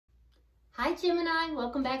Hi Gemini,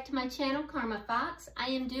 welcome back to my channel, Karma Fox. I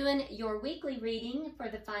am doing your weekly reading for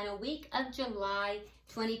the final week of July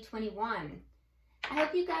 2021. I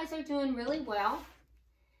hope you guys are doing really well.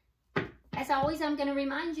 As always, I'm going to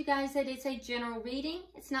remind you guys that it's a general reading.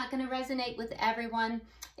 It's not going to resonate with everyone.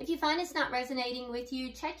 If you find it's not resonating with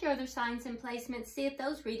you, check your other signs and placements, see if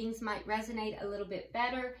those readings might resonate a little bit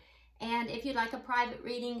better. And if you'd like a private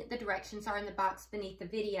reading, the directions are in the box beneath the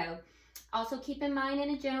video. Also keep in mind in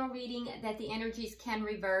a general reading that the energies can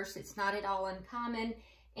reverse. It's not at all uncommon.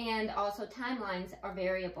 And also timelines are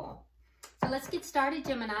variable. So let's get started,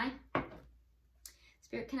 Gemini.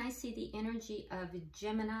 Spirit, can I see the energy of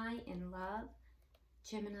Gemini in love?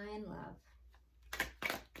 Gemini in love.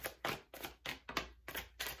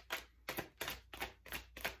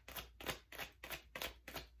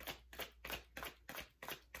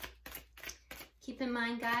 Keep in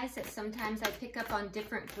mind, guys, that sometimes I pick up on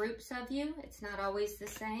different groups of you. It's not always the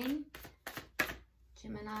same.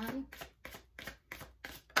 Gemini.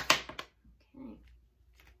 Okay.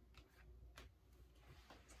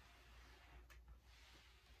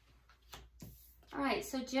 All right,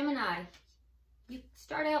 so Gemini, you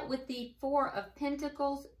start out with the Four of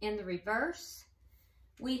Pentacles in the reverse.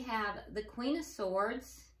 We have the Queen of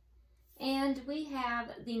Swords. And we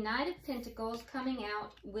have the Knight of Pentacles coming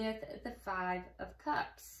out with the Five of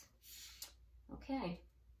Cups. Okay.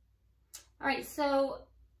 All right, so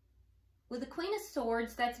with the Queen of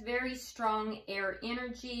Swords, that's very strong air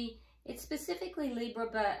energy. It's specifically Libra,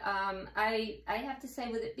 but I have to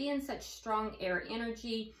say with it being such strong air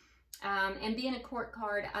energy and being a court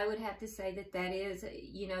card, I would have to say that that is,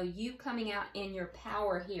 you know, you coming out in your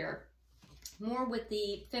power here. More with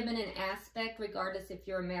the feminine aspect, regardless if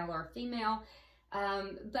you're a male or a female.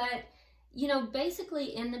 But, you know,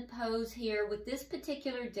 basically in the pose here with this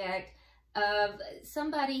particular deck of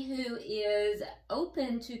somebody who is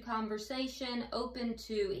open to conversation, open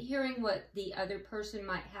to hearing what the other person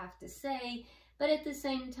might have to say. But at the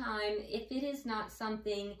same time, if it is not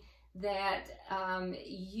something that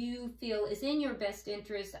you feel is in your best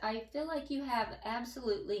interest, I feel like you have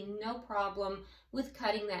absolutely no problem with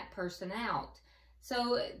cutting that person out.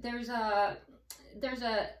 So there's an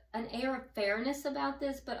air of fairness about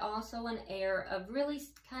this, but also an air of really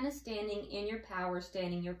kind of standing in your power,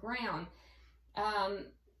 standing your ground.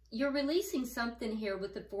 You're releasing something here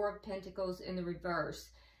with the Four of Pentacles in the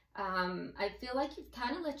reverse. I feel like you've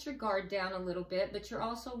kind of let your guard down a little bit, but you're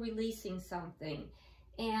also releasing something.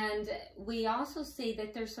 And we also see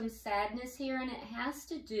that there's some sadness here, and it has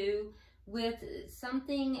to do with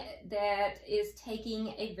something that is taking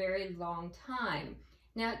a very long time.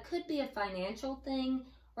 Now, it could be a financial thing,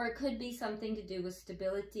 or it could be something to do with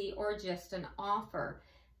stability or just an offer.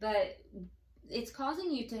 But it's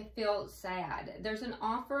causing you to feel sad. There's an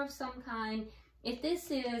offer of some kind. If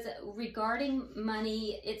this is regarding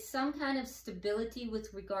money, it's some kind of stability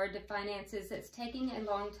with regard to finances that's taking a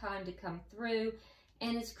long time to come through,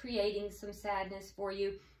 and it's creating some sadness for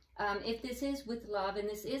you. If this is with love, and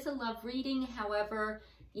this is a love reading, however,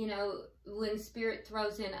 you know, when Spirit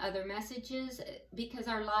throws in other messages, because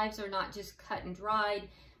our lives are not just cut and dried,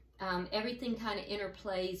 everything kind of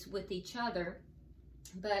interplays with each other.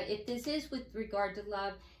 But if this is with regard to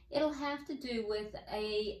love, it'll have to do with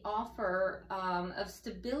a offer of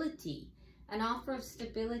stability, an offer of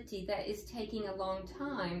stability that is taking a long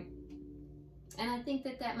time. And I think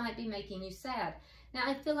that that might be making you sad. Now,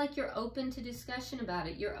 I feel like you're open to discussion about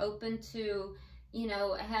it. You're open to, you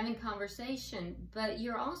know, having conversation, but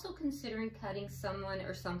you're also considering cutting someone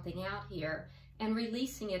or something out here and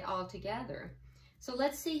releasing it all together. So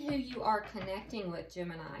let's see who you are connecting with,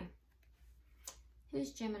 Gemini.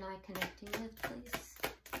 Who's Gemini connecting with, please?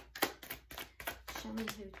 Show me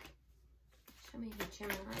who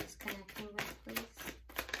Gemini is connecting with, please.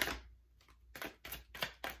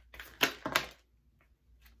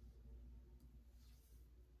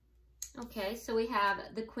 Okay, so we have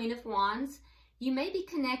the Queen of Wands. You may be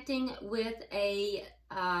connecting with a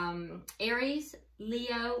Aries,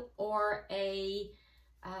 Leo, or a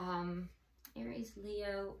Aries,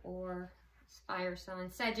 Leo, or fire sign,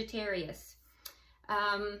 Sagittarius.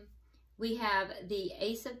 We have the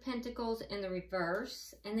Ace of Pentacles in the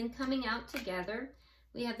reverse, and then coming out together,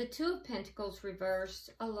 we have the Two of Pentacles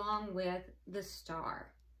reversed along with the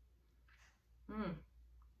Star.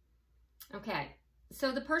 Okay.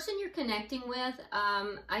 So the person you're connecting with,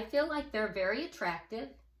 I feel like they're very attractive.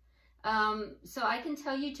 So I can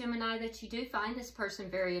tell you, Gemini, that you do find this person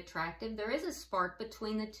very attractive. There is a spark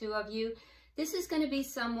between the two of you. This is going to be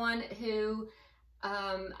someone who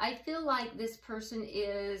I feel like this person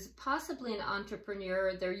is possibly an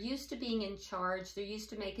entrepreneur. They're used to being in charge. They're used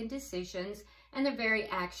to making decisions. and they're very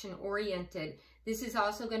action oriented. This is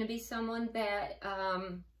also going to be someone that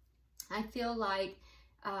I feel like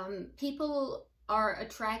people are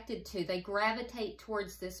attracted to. They gravitate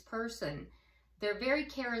towards this person. They're very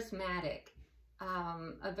charismatic,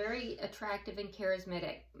 a very attractive and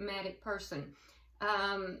charismatic person.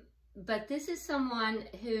 But this is someone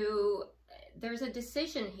who, there's a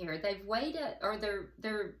decision here. They've weighed it, or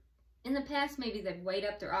they're in the past, maybe they've weighed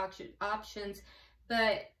up their options,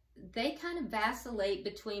 but they kind of vacillate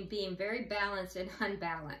between being very balanced and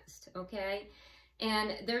unbalanced, okay?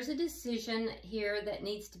 And there's a decision here that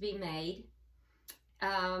needs to be made.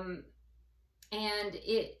 And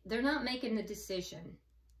they're not making the decision.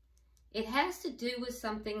 It has to do with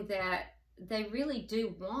something that they really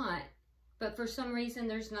do want, but for some reason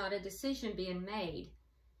there's not a decision being made.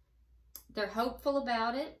 They're hopeful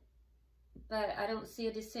about it, but I don't see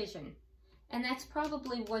a decision. And that's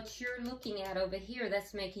probably what you're looking at over here.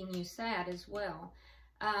 That's making you sad as well.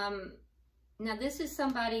 Now this is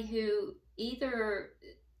somebody who either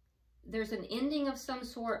there's an ending of some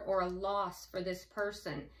sort or a loss for this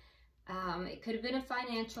person. It could have been a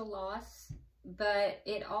financial loss, but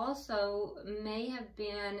it also may have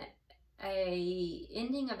been a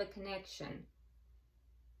ending of a connection.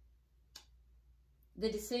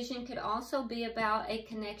 The decision could also be about a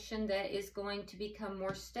connection that is going to become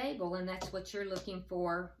more stable, and that's what you're looking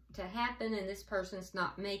for to happen, and this person's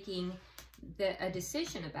not making a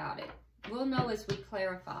decision about it. We'll know as we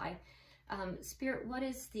clarify. Spirit, what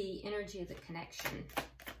is the energy of the connection?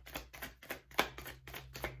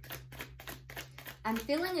 I'm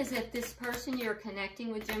feeling as if this person you're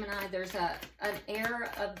connecting with, Gemini, there's an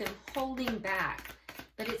air of them holding back,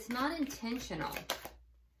 but it's not intentional.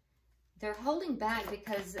 They're holding back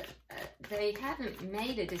because they haven't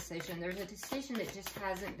made a decision. There's a decision that just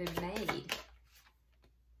hasn't been made.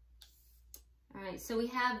 All right, so we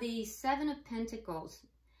have the Seven of Pentacles.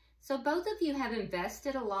 So both of you have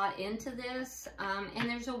invested a lot into this, and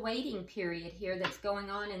there's a waiting period here that's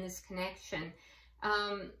going on in this connection.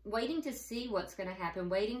 Waiting to see what's going to happen,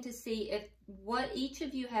 waiting to see if what each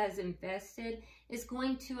of you has invested is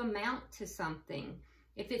going to amount to something,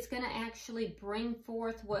 if it's going to actually bring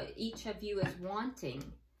forth what each of you is wanting.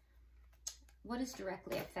 What is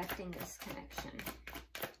directly affecting this connection?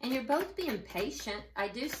 And you're both being patient. I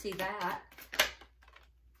do see that.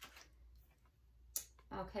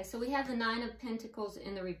 Okay, so we have the Nine of Pentacles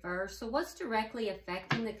in the reverse. So what's directly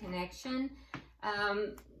affecting the connection?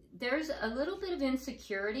 There's a little bit of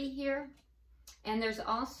insecurity here, and there's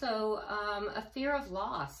also a fear of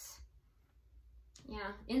loss.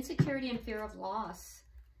 Yeah, insecurity and fear of loss.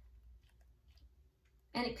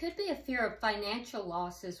 And it could be a fear of financial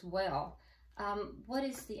loss as well. What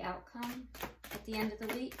is the outcome at the end of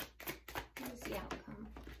the week? What is the outcome?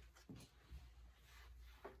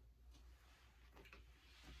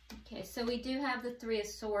 Okay, so we do have the Three of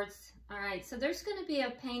Swords. All right, so there's going to be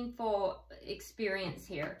a painful experience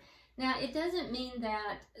here. Now, it doesn't mean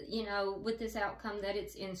that, you know, with this outcome that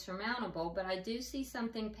it's insurmountable, but I do see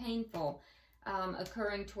something painful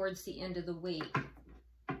occurring towards the end of the week.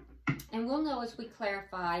 And we'll know as we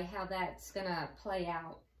clarify how that's going to play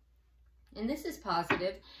out. And this is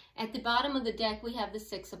positive. At the bottom of the deck, we have the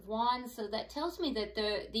Six of Wands. So that tells me that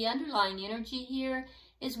the underlying energy here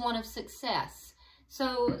is one of success.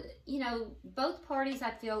 So, you know, both parties,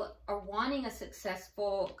 I feel, are wanting a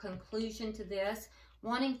successful conclusion to this,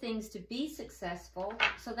 wanting things to be successful.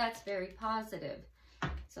 So that's very positive.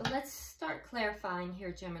 So let's start clarifying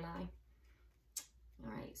here, Gemini.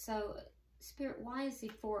 All right, so Spirit, why is the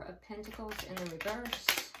Four of Pentacles in the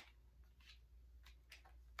reverse?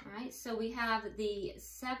 All right, so we have the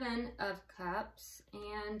Seven of Cups,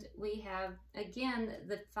 and we have, again,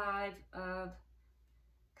 the Five of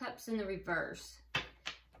Cups in the reverse.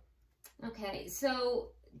 Okay, so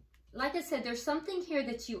like I said, there's something here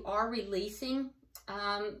that you are releasing.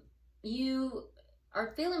 You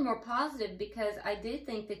are feeling more positive because I do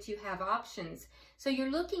think that you have options. So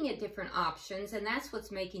you're looking at different options, and that's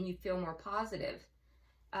what's making you feel more positive.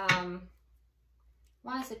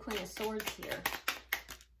 Why is the Queen of Swords here?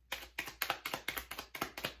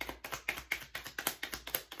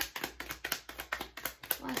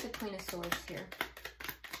 Why is the Queen of Swords here?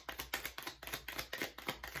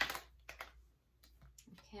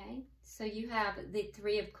 Okay, so you have the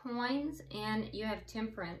Three of Coins and you have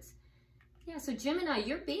Temperance. Yeah, so Gemini,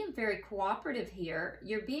 you're being very cooperative here.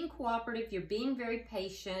 You're being cooperative. You're being very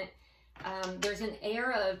patient. There's an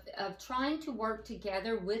air of trying to work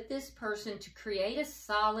together with this person to create a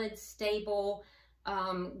solid, stable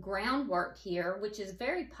groundwork here, which is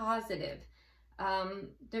very positive.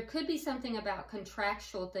 There could be something about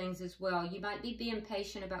contractual things as well. You might be being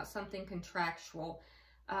patient about something contractual.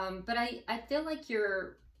 But I feel like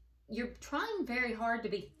you're trying very hard to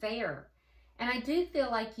be fair. And I do feel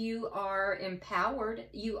like you are empowered.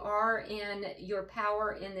 You are in your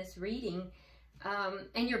power in this reading.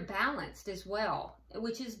 And you're balanced as well,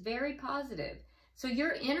 which is very positive. So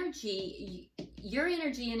your energy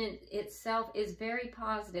in itself is very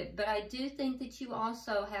positive, but I do think that you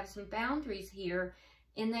also have some boundaries here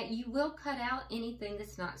in that you will cut out anything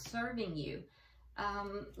that's not serving you.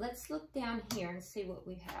 Let's look down here and see what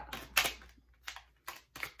we have.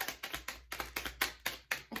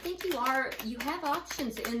 I think you have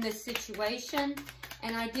options in this situation,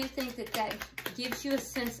 and I do think that that gives you a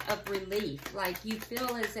sense of relief. Like you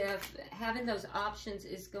feel as if having those options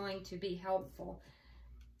is going to be helpful.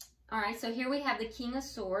 All right, so here we have the King of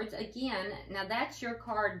Swords. Again, now that's your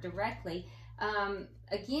card directly.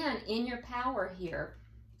 Again, in your power here.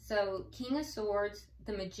 So King of Swords,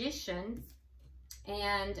 the Magician,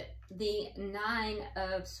 and the Nine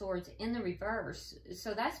of Swords in the reverse.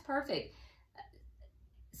 So that's perfect.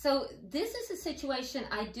 So this is a situation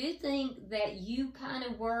I do think that you kind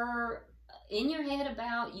of were in your head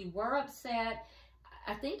about. You were upset.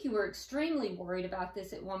 I think you were extremely worried about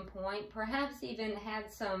this at one point, perhaps even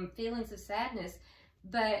had some feelings of sadness,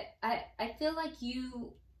 but I feel like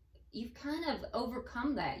you've kind of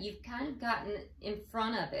overcome that. You've kind of gotten in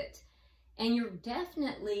front of it, and you're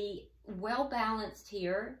definitely well balanced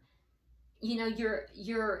here. You know,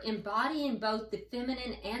 you're embodying both the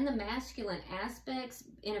feminine and the masculine aspects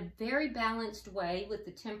in a very balanced way with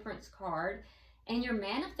the Temperance card. And you're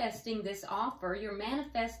manifesting this offer, you're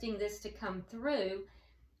manifesting this to come through,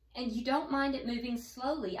 and you don't mind it moving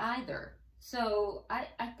slowly either. So I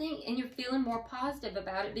think, and you're feeling more positive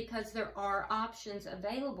about it because there are options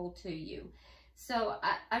available to you. So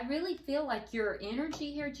I really feel like your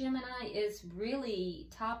energy here, Gemini, is really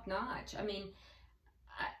top notch. I mean,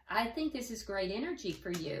 I think this is great energy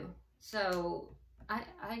for you. So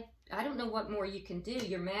I don't know what more you can do.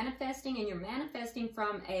 You're manifesting, and you're manifesting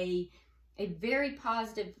from a very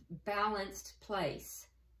positive, balanced place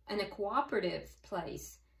and a cooperative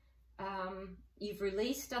place. You've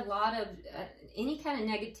released a lot of any kind of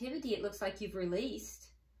negativity. It looks like you've released.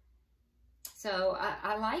 So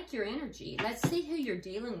I like your energy. Let's see who you're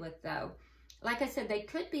dealing with, though. Like I said, they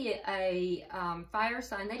could be a fire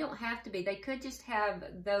sign. They don't have to be. They could just have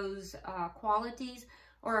those qualities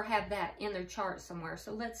or have that in their chart somewhere.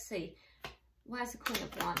 So let's see. Why is the Queen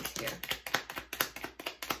of Wands here?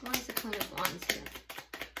 Why is the Queen of Wands here?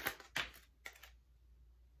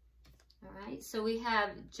 All right, so we have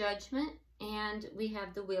Judgment and we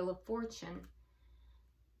have the Wheel of Fortune.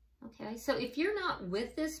 Okay, so if you're not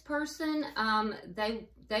with this person,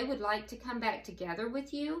 they would like to come back together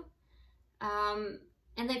with you. And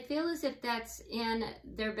they feel as if that's in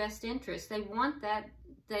their best interest. They want that.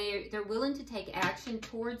 They're willing to take action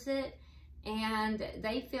towards it. And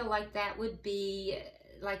they feel like that would be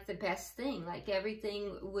like the best thing, like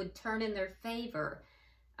everything would turn in their favor.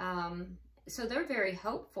 So they're very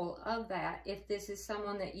hopeful of that if this is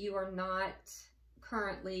someone that you are not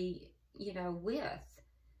currently, you know, with.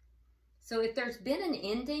 So if there's been an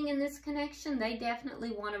ending in this connection, they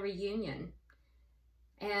definitely want a reunion.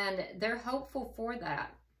 And they're hopeful for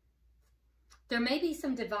that. There may be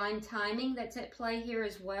some divine timing that's at play here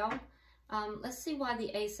as well. Let's see why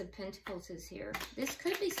the Ace of Pentacles is here. This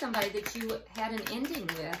could be somebody that you had an ending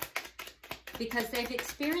with because they've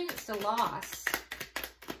experienced a loss.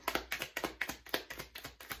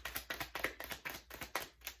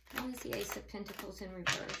 Why is the Ace of Pentacles in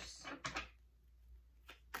reverse?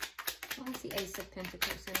 Why is the Ace of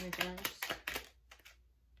Pentacles in reverse?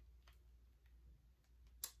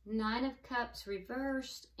 Nine of Cups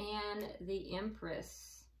reversed and the Empress.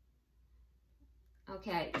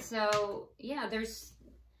 Okay, so yeah,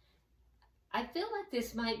 I feel like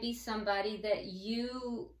this might be somebody that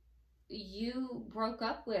you broke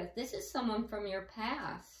up with. This is someone from your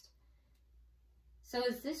past. So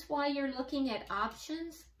is this why you're looking at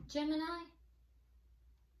options, Gemini?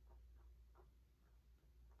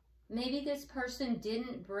 Maybe this person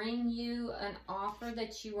didn't bring you an offer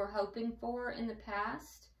that you were hoping for in the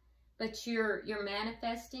past, but you're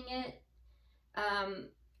manifesting it.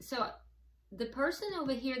 So the person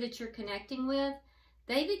over here that you're connecting with,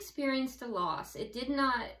 they've experienced a loss.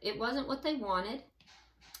 It wasn't what they wanted,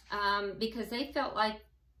 because they felt like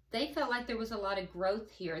there was a lot of growth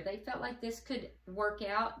here. They felt like this could work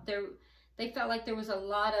out. They felt like there was a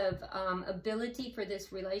lot of ability for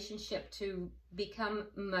this relationship to become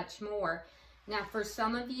much more. Now, for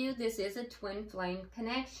some of you, this is a twin flame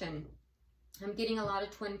connection. I'm getting a lot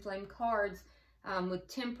of twin flame cards with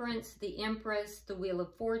Temperance, the Empress, the Wheel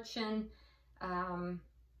of Fortune.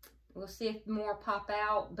 We'll see if more pop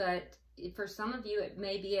out, but for some of you, it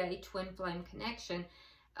may be a twin flame connection.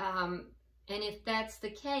 And if that's the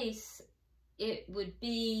case, it would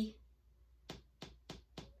be,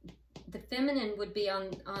 the feminine would be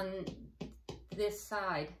on this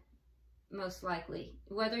side, most likely.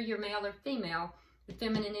 Whether you're male or female, the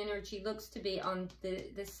feminine energy looks to be on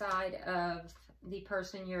the side of the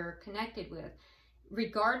person you're connected with.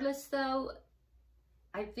 Regardless, though,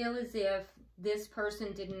 I feel as if this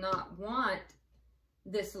person did not want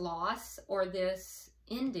this loss or this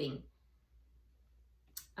ending,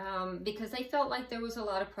 because they felt like there was a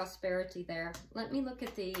lot of prosperity there. Let me look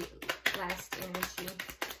at the last energy,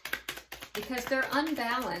 because they're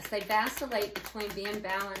unbalanced. They vacillate between being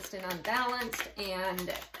balanced and unbalanced,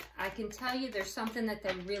 and I can tell you there's something that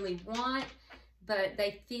they really want, but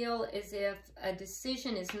they feel as if a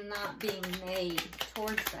decision is not being made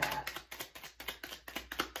towards that.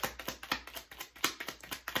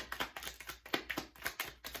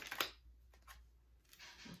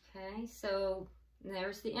 Okay, so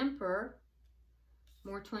there's the Emperor,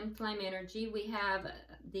 more twin flame energy. We have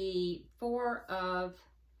the Four of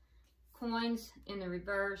Coins in the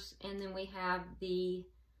reverse, and then we have the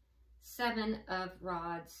Seven of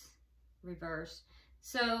Rods reverse.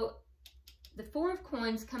 So the Four of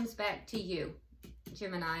Coins comes back to you,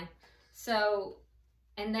 Gemini. So,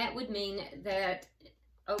 and that would mean that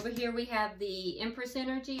over here we have the Empress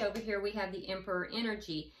energy, over here we have the Emperor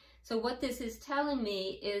energy. So what this is telling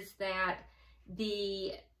me is that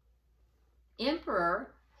the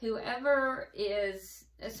Emperor, whoever is,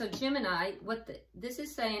 so Gemini, what this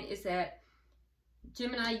is saying is that,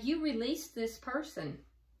 Gemini, you release this person.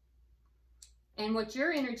 And what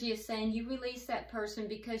your energy is saying, you release that person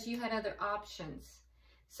because you had other options.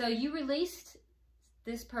 So you released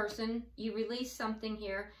this person, you released something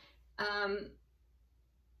here,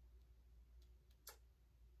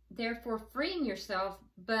 therefore freeing yourself,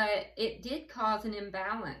 but it did cause an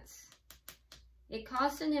imbalance. It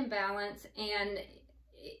caused an imbalance, and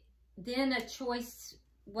then a choice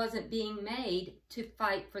wasn't being made to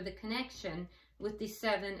fight for the connection with the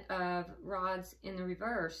Seven of Rods in the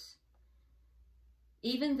reverse.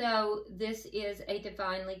 Even though this is a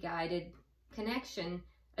divinely guided connection,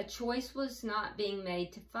 a choice was not being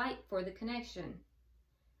made to fight for the connection.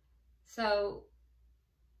 So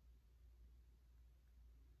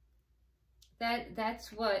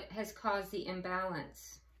that's what has caused the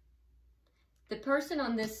imbalance. The person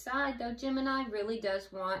on this side, though, Gemini, really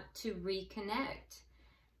does want to reconnect.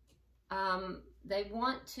 They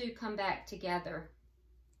want to come back together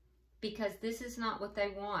because this is not what they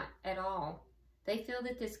want at all. They feel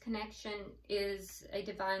that this connection is a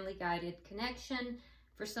divinely guided connection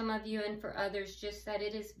for some of you, and for others, just that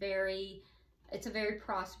it's a very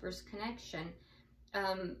prosperous connection.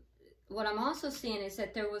 What I'm also seeing is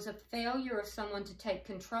that there was a failure of someone to take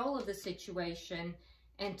control of the situation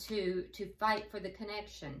and to fight for the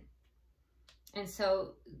connection. And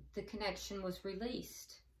so the connection was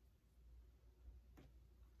released.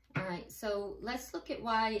 All right, so let's look at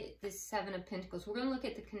why this Seven of Pentacles. We're going to look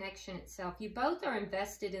at the connection itself. You both are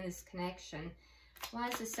invested in this connection. Why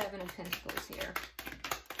is the Seven of Pentacles here?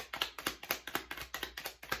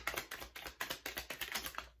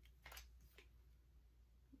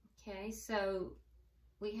 Okay, so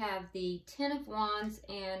we have the Ten of Wands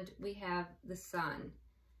and we have the Sun.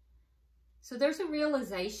 So there's a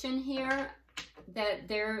realization here that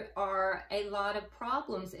there are a lot of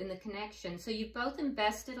problems in the connection. So you've both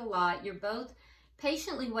invested a lot. You're both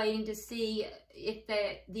patiently waiting to see if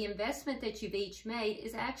the investment that you've each made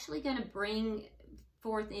is actually going to bring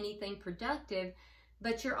forth anything productive.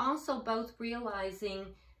 But you're also both realizing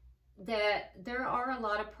that there are a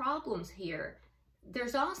lot of problems here.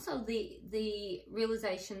 There's also the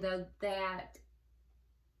realization, though, that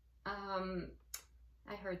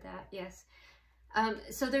I heard that, yes.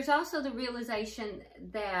 So there's also the realization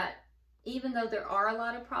that even though there are a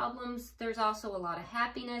lot of problems, there's also a lot of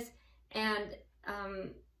happiness. And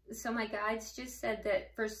so my guides just said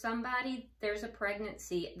that for somebody, there's a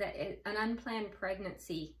pregnancy, an unplanned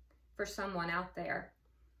pregnancy for someone out there.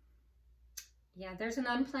 Yeah, there's an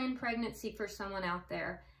unplanned pregnancy for someone out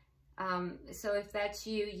there. So if that's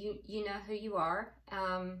you, you know who you are.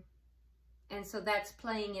 And so that's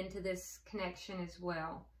playing into this connection as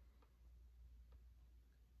well.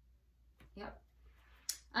 Yep.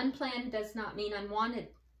 Unplanned does not mean unwanted,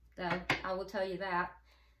 though. I will tell you that.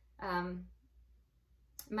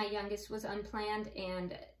 My youngest was unplanned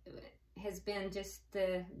and has been just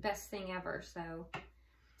the best thing ever. So,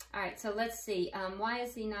 all right. So let's see. Why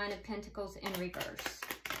is the Nine of Pentacles in reverse?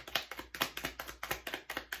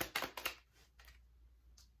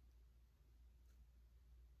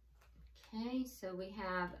 So we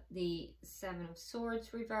have the Seven of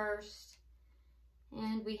Swords reversed,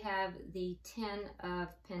 and we have the Ten of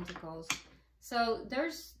Pentacles. So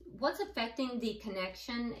what's affecting the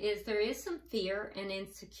connection is there is some fear and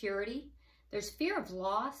insecurity. There's fear of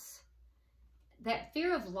loss. That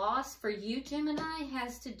fear of loss for you, Gemini,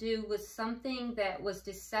 has to do with something that was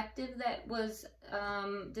deceptive that was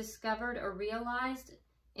discovered or realized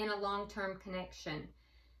in a long-term connection.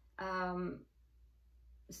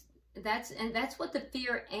 That's what the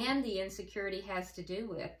fear and the insecurity has to do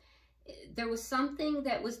with. There was something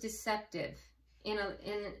that was deceptive in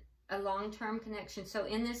a long-term connection. So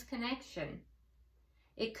in this connection,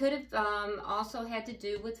 it could have also had to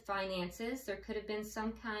do with finances. There could have been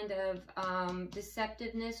some kind of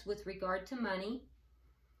deceptiveness with regard to money.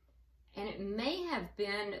 And it may have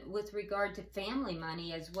been with regard to family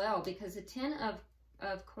money as well, because the Ten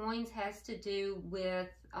of Coins has to do with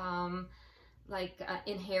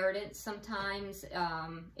inheritance sometimes.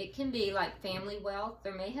 It can be like family wealth.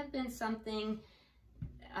 There may have been something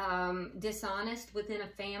dishonest within a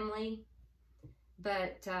family,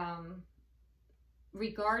 but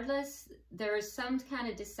regardless, there is some kind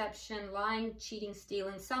of deception, lying, cheating,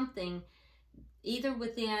 stealing, something, either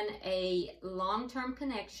within a long-term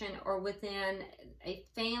connection or within a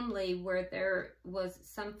family where there was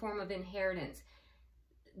some form of inheritance.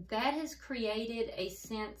 That has created a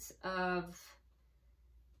sense of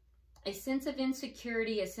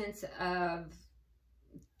insecurity, a sense of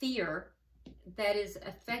fear that is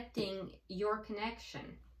affecting your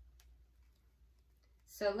connection.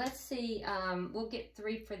 So let's see, we'll get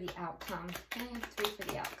 3 for the outcome. I have 3 for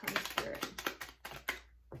the outcome, Spirit.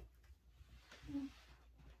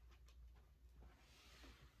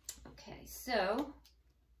 Okay, so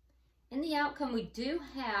in the outcome, we do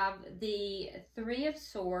have the 3 of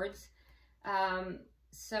Swords.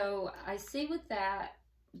 So I see with that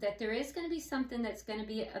there is going to be something that's going to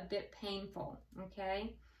be a bit painful,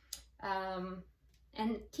 okay?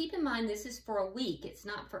 And keep in mind, this is for a week. It's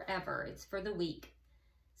not forever. It's for the week.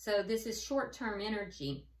 So this is short-term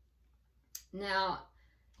energy. Now,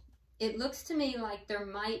 it looks to me like there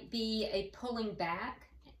might be a pulling back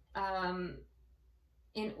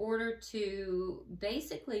in order to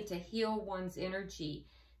basically to heal one's energy,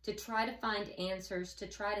 to try to find answers, to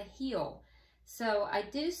try to heal. So I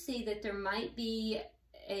do see that there might be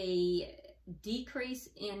a decrease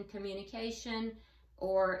in communication,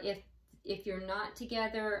 or if you're not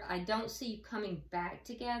together, I don't see you coming back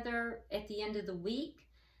together at the end of the week.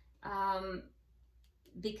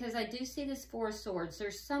 Because I do see this 4 of Swords.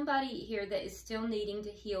 There's somebody here that is still needing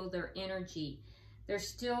to heal their energy. They're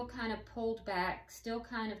still kind of pulled back, still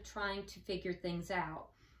kind of trying to figure things out.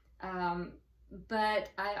 But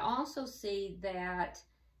I also see that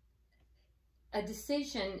a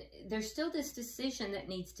decision, there's still this decision that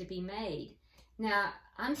needs to be made. Now,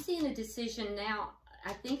 I'm seeing a decision now.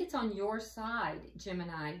 I think it's on your side,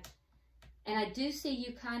 Gemini. And I do see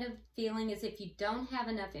you kind of feeling as if you don't have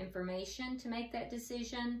enough information to make that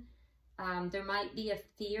decision. There might be a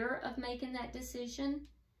fear of making that decision.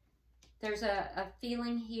 There's a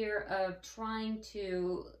feeling here of trying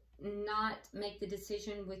to not make the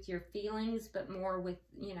decision with your feelings, but more with,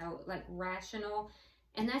 you know, like rational.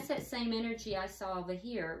 And that's that same energy I saw over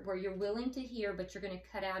here, where you're willing to hear, but you're going to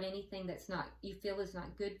cut out anything that's not, you feel is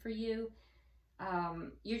not good for you.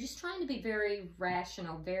 You're just trying to be very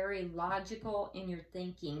rational, very logical in your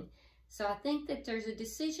thinking. So I think that there's a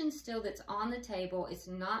decision still that's on the table. It's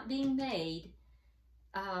not being made,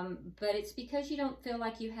 but it's because you don't feel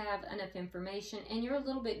like you have enough information, and you're a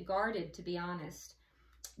little bit guarded, to be honest.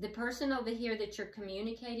 The person over here that you're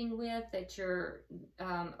communicating with, that you're,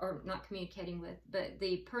 or not communicating with, but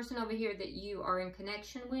the person over here that you are in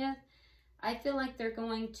connection with, I feel like they're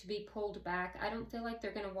going to be pulled back. I don't feel like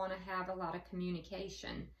they're going to want to have a lot of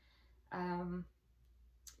communication.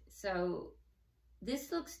 So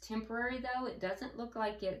this looks temporary, though. It doesn't look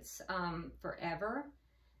like it's forever.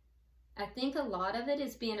 I think a lot of it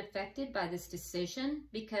is being affected by this decision,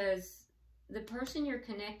 because the person you're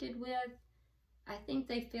connected with, I think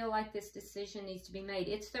they feel like this decision needs to be made.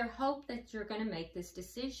 It's their hope that you're going to make this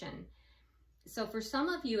decision. So for some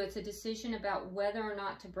of you, it's a decision about whether or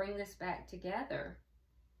not to bring this back together.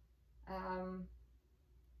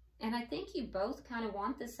 And I think you both kind of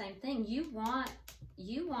want the same thing. You want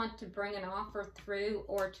to bring an offer through,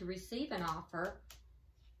 or to receive an offer,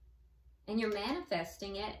 and you're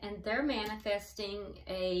manifesting it, and they're manifesting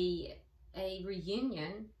a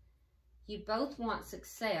reunion. You both want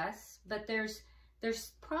success, but there's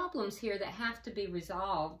problems here that have to be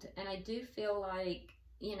resolved. And I do feel like,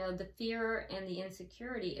 you know, the fear and the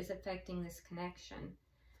insecurity is affecting this connection.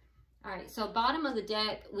 All right, so bottom of the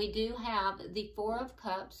deck, we do have the Four of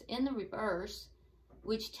Cups in the reverse,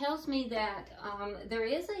 which tells me that there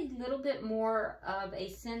is a little bit more of a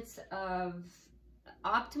sense of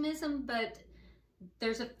optimism, but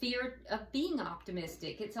there's a fear of being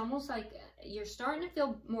optimistic. It's almost like you're starting to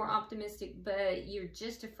feel more optimistic, but you're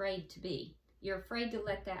just afraid to be. You're afraid to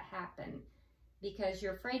let that happen because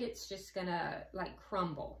you're afraid it's just gonna like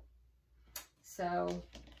crumble. So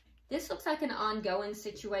this looks like an ongoing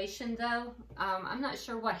situation though. I'm not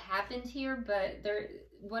sure what happened here, but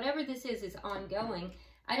whatever this is ongoing.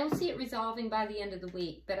 I don't see it resolving by the end of the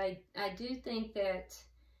week, but I do think that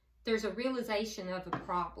there's a realization of a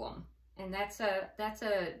problem, and that's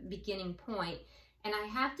a beginning point. And I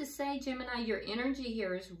have to say, Gemini, your energy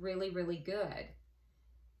here is really, really good.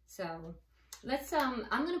 So let's, I'm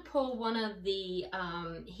going to pull one of the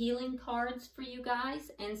healing cards for you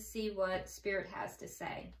guys and see what Spirit has to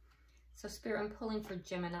say. So Spirit, I'm pulling for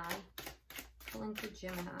Gemini. Pulling for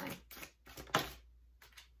Gemini.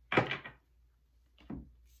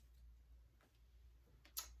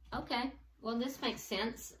 Okay, well this makes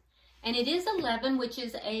sense. And it is 11, which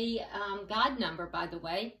is a God number, by the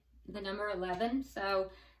way. The number 11.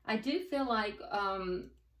 So I do feel like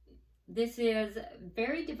this is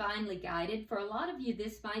very divinely guided. For a lot of you,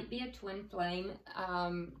 this might be a twin flame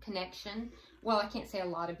connection. Well, I can't say a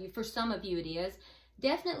lot of you. For some of you, it is.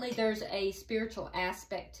 Definitely there's a spiritual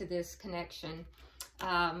aspect to this connection.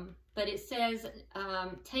 But it says,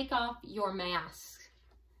 take off your mask.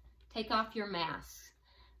 Take off your mask.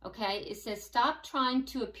 Okay, it says, stop trying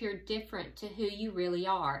to appear different to who you really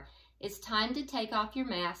are. It's time to take off your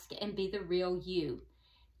mask and be the real you.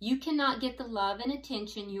 You cannot get the love and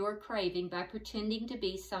attention you are craving by pretending to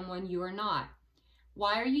be someone you are not.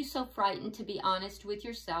 Why are you so frightened to be honest with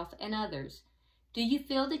yourself and others? Do you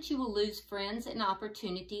feel that you will lose friends and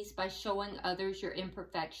opportunities by showing others your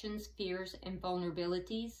imperfections, fears, and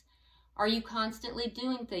vulnerabilities? Are you constantly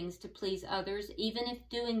doing things to please others, even if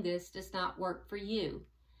doing this does not work for you?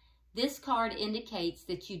 This card indicates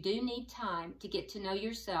that you do need time to get to know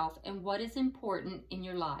yourself and what is important in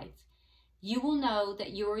your life. You will know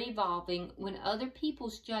that you are evolving when other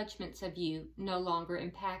people's judgments of you no longer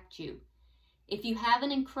impact you. If you have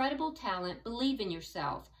an incredible talent, believe in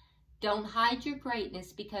yourself. Don't hide your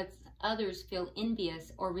greatness because others feel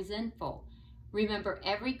envious or resentful. Remember,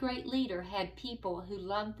 every great leader had people who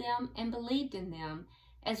loved them and believed in them,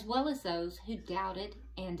 as well as those who doubted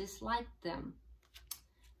and disliked them.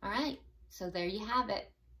 All right, so there you have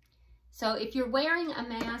it. So if you're wearing a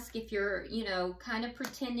mask, if you're, you know, kind of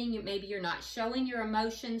pretending, maybe you're not showing your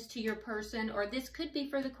emotions to your person, or this could be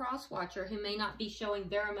for the cross-watcher who may not be showing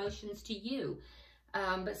their emotions to you.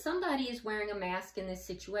 But somebody is wearing a mask in this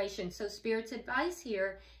situation. So Spirit's advice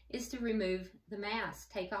here is to remove the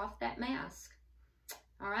mask. Take off that mask.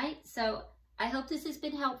 All right, so I hope this has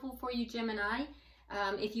been helpful for you, Gemini.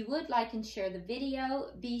 If you would like and share the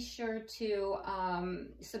video, be sure to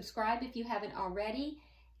subscribe if you haven't already.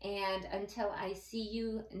 And until I see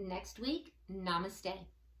you next week, namaste.